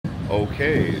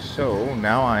Okay, so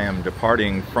now I am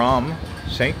departing from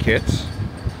St. Kitts.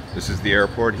 This is the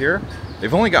airport here.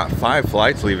 They've only got 5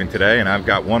 flights leaving today, and I've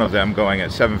got one of them going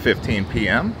at 7:15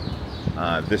 p.m.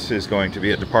 This is going to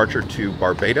be a departure to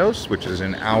Barbados, which is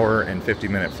an hour and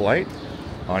 50-minute flight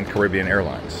on Caribbean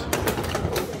Airlines.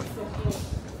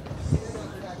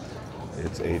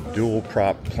 It's a dual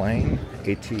prop plane,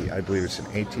 I believe it's an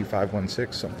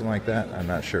AT-516, something like that. I'm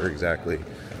not sure exactly.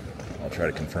 I'll try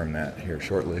to confirm that here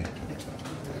shortly.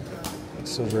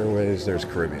 Silver Airways, there's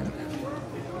Caribbean.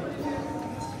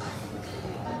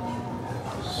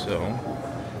 So,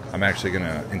 I'm actually going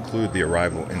to include the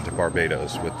arrival into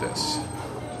Barbados with this.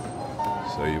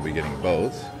 So you'll be getting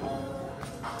both.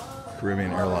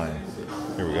 Caribbean Airlines.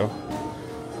 Here we go.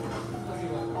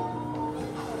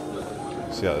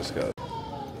 See how this goes.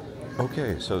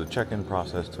 Okay, so the check-in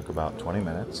process took about 20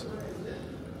 minutes.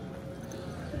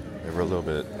 They were a little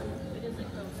bit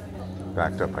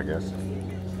backed up, I guess.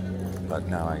 But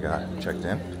now I got checked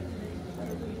in.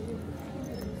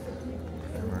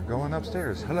 And we're going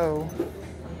upstairs. Hello.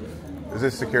 Is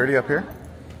this security up here?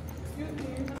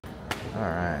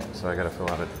 Alright, so I gotta fill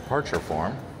out a departure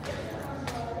form.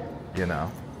 You know,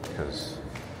 because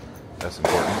that's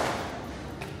important.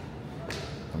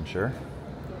 I'm sure.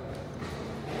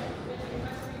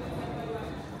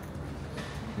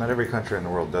 Not every country in the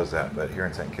world does that, but here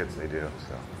in St. Kitts they do,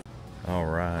 so.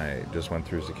 Alright, just went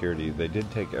through security. They did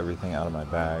take everything out of my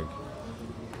bag.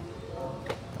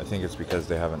 I think it's because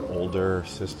they have an older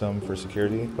system for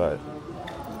security, but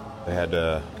they had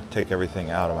to take everything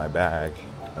out of my bag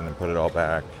and then put it all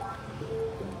back.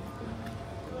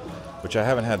 Which I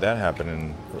haven't had that happen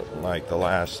in like the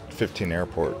last 15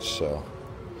 airports, so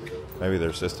maybe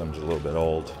their system's a little bit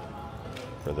old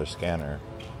for their scanner.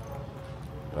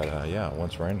 But yeah,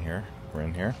 once we're in here, we're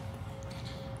in here.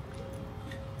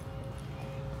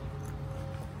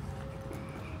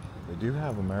 They do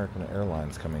have American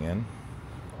Airlines coming in,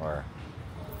 or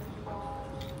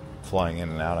flying in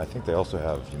and out. I think they also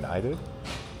have United,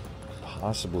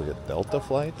 possibly a Delta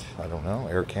flight. I don't know.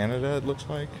 Air Canada, it looks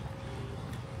like.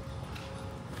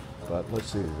 But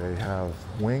let's see, they have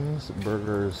wings,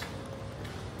 burgers,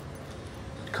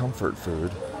 comfort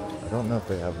food. I don't know if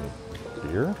they have any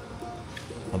beer.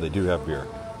 Oh, they do have beer.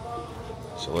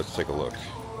 So let's take a look.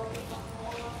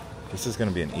 This is going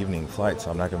to be an evening flight, so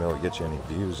I'm not going to be able to get you any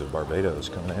views of Barbados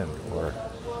coming in or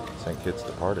St. Kitts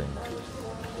departing.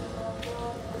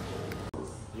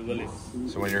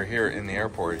 So when you're here in the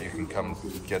airport, you can come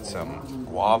get some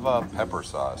guava pepper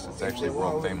sauce. It's actually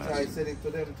world famous.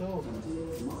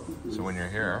 So when you're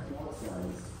here,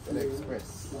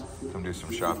 come do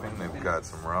some shopping. They've got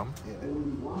some rum,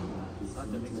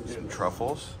 some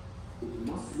truffles.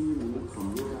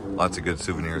 Lots of good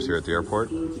souvenirs here at the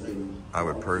airport. I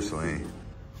would personally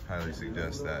highly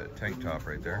suggest that tank top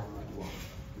right there.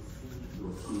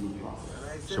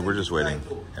 So we're just waiting,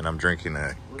 and I'm drinking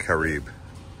a Carib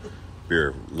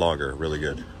beer lager, really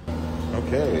good.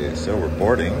 Okay, so we're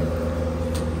boarding.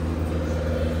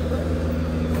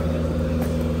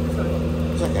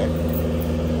 It's okay.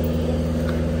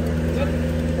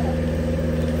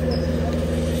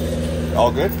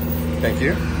 All good? Thank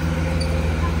you.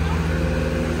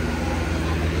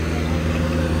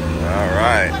 All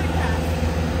right,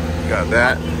 got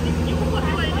that.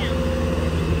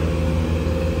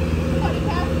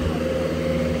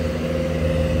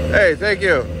 Hey, thank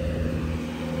you.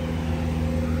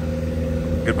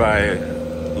 Goodbye,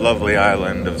 lovely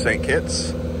island of St.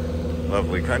 Kitts.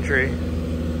 Lovely country.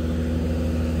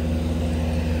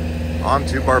 On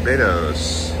to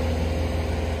Barbados.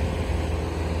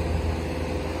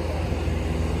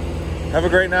 Have a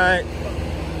great night.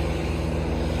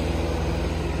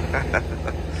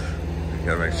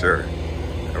 Gotta make sure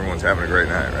everyone's having a great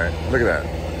night, right? Look at that.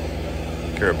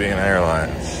 Caribbean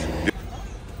Airlines.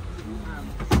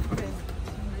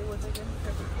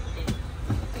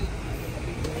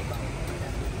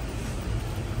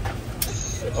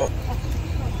 Oh.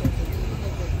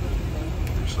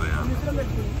 Usually,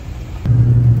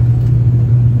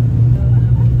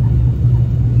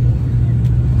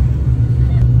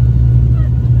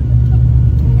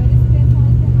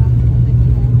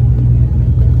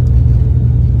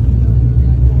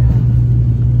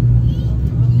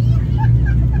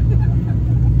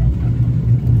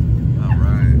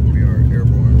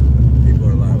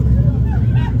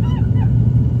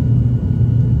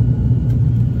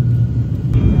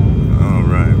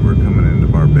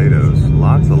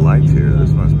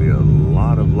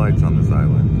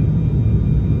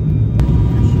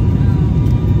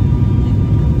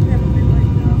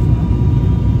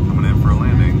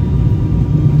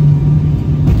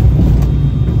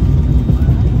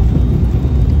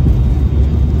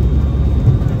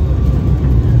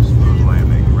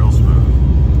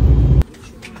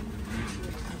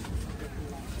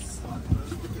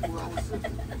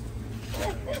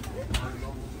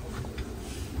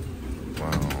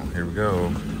 Wow, here we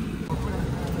go.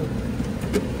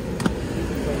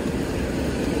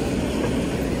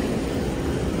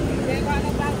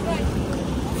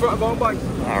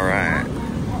 All right.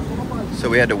 So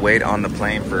we had to wait on the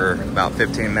plane for about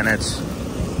 15 minutes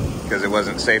because it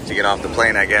wasn't safe to get off the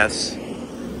plane, I guess,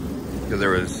 because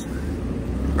there was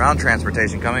ground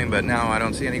transportation coming, but now I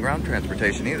don't see any ground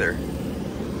transportation either.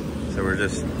 So we're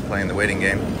just playing the waiting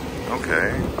game.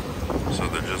 Okay, so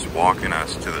they're just walking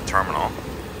us to the terminal.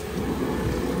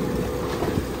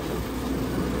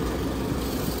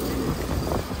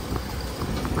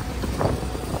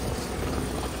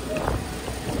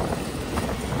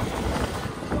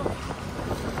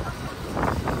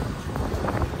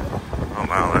 Oh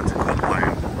wow, that's a cool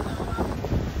plane.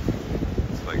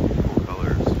 It's like cool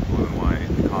colors, blue and white,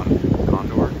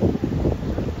 condor.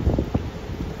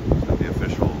 Is that the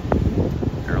official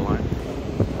airline?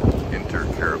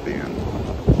 Caribbean.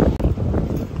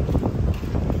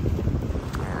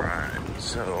 Alright,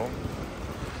 so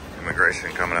immigration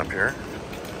coming up here.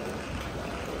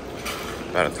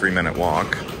 About a 3-minute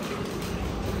walk.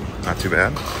 Not too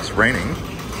bad. It's raining,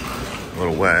 a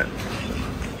little wet.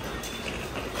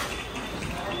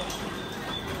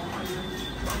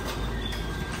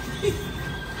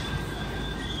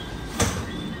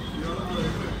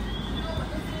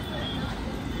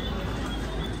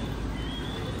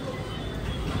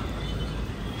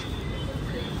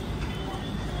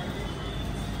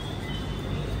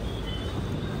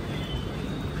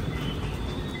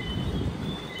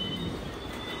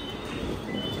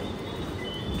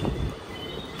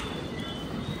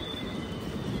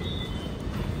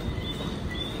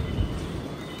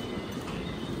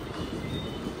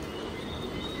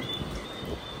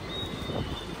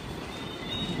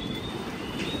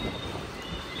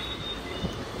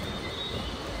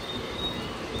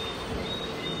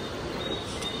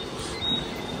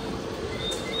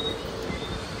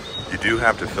 You do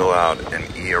have to fill out an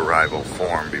e-arrival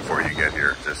form before you get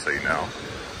here, just so you know.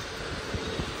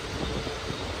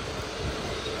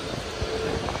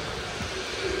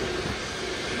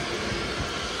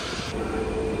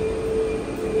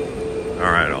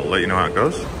 All right, I'll let you know how it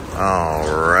goes.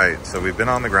 All right, so we've been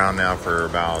on the ground now for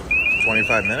about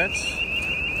 25 minutes.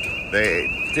 They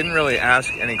didn't really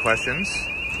ask any questions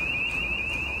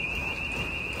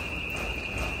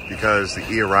because the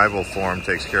e-arrival form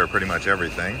takes care of pretty much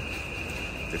everything.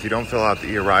 If you don't fill out the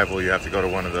e-arrival, you have to go to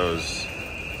one of those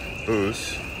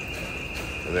booths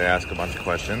where they ask a bunch of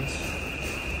questions.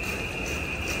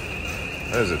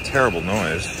 That is a terrible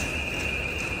noise.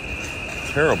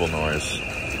 Terrible noise.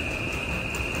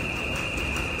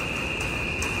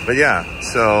 But yeah,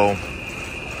 so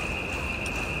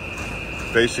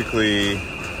basically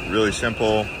really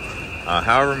simple.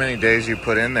 However many days you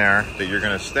put in there that you're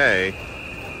gonna stay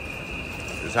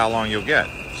is how long you'll get.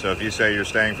 So if you say you're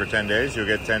staying for 10 days, you'll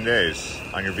get 10 days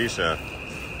on your visa.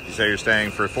 If you say you're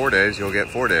staying for 4 days, you'll get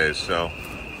 4 days. So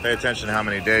pay attention to how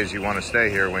many days you want to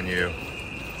stay here when you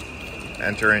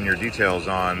enter in your details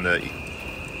on the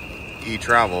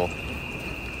e-travel.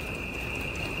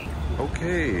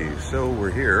 Okay, so we're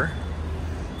here.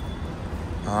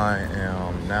 I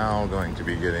am now going to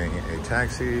be getting a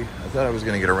taxi. I thought I was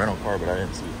going to get a rental car, but I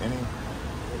didn't see any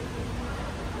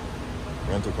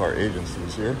rental car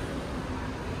agencies here.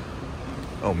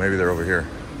 Oh, maybe they're over here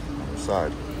on the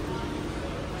side.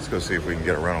 Let's go see if we can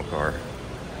get a rental car.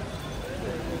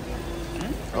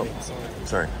 Oh,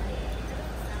 sorry.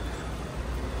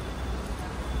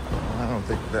 I don't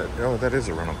think that, oh, that is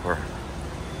a rental car.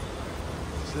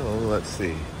 So let's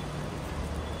see.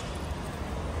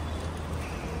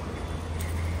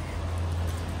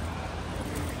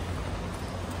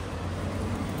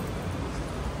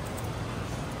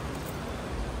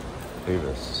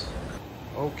 Davis.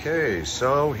 Okay,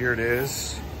 so here it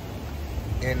is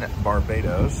in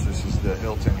Barbados. This is the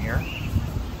Hilton here.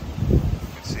 You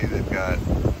can see they've got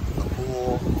a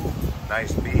pool,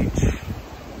 nice beach.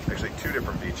 Actually, 2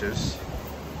 different beaches.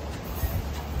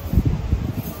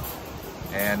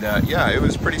 And yeah, it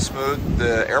was pretty smooth.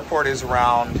 The airport is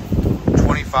around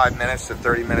 25 minutes to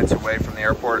 30 minutes away from the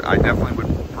airport. I definitely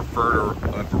would prefer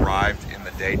to have arrived in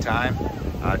the daytime,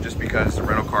 just because the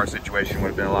rental car situation would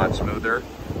have been a lot smoother.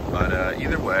 But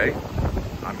either way,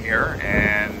 I'm here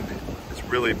and it's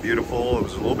really beautiful. It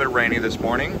was a little bit rainy this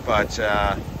morning, but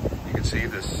you can see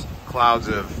the clouds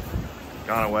have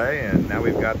gone away and now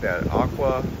we've got that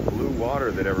aqua blue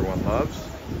water that everyone loves.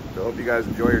 So I hope you guys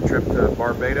enjoy your trip to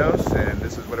Barbados, and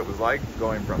this is what it was like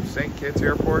going from St. Kitts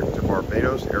Airport to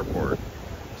Barbados Airport.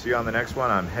 See you on the next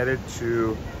one. I'm headed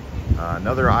to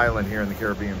another island here in the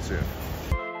Caribbean soon.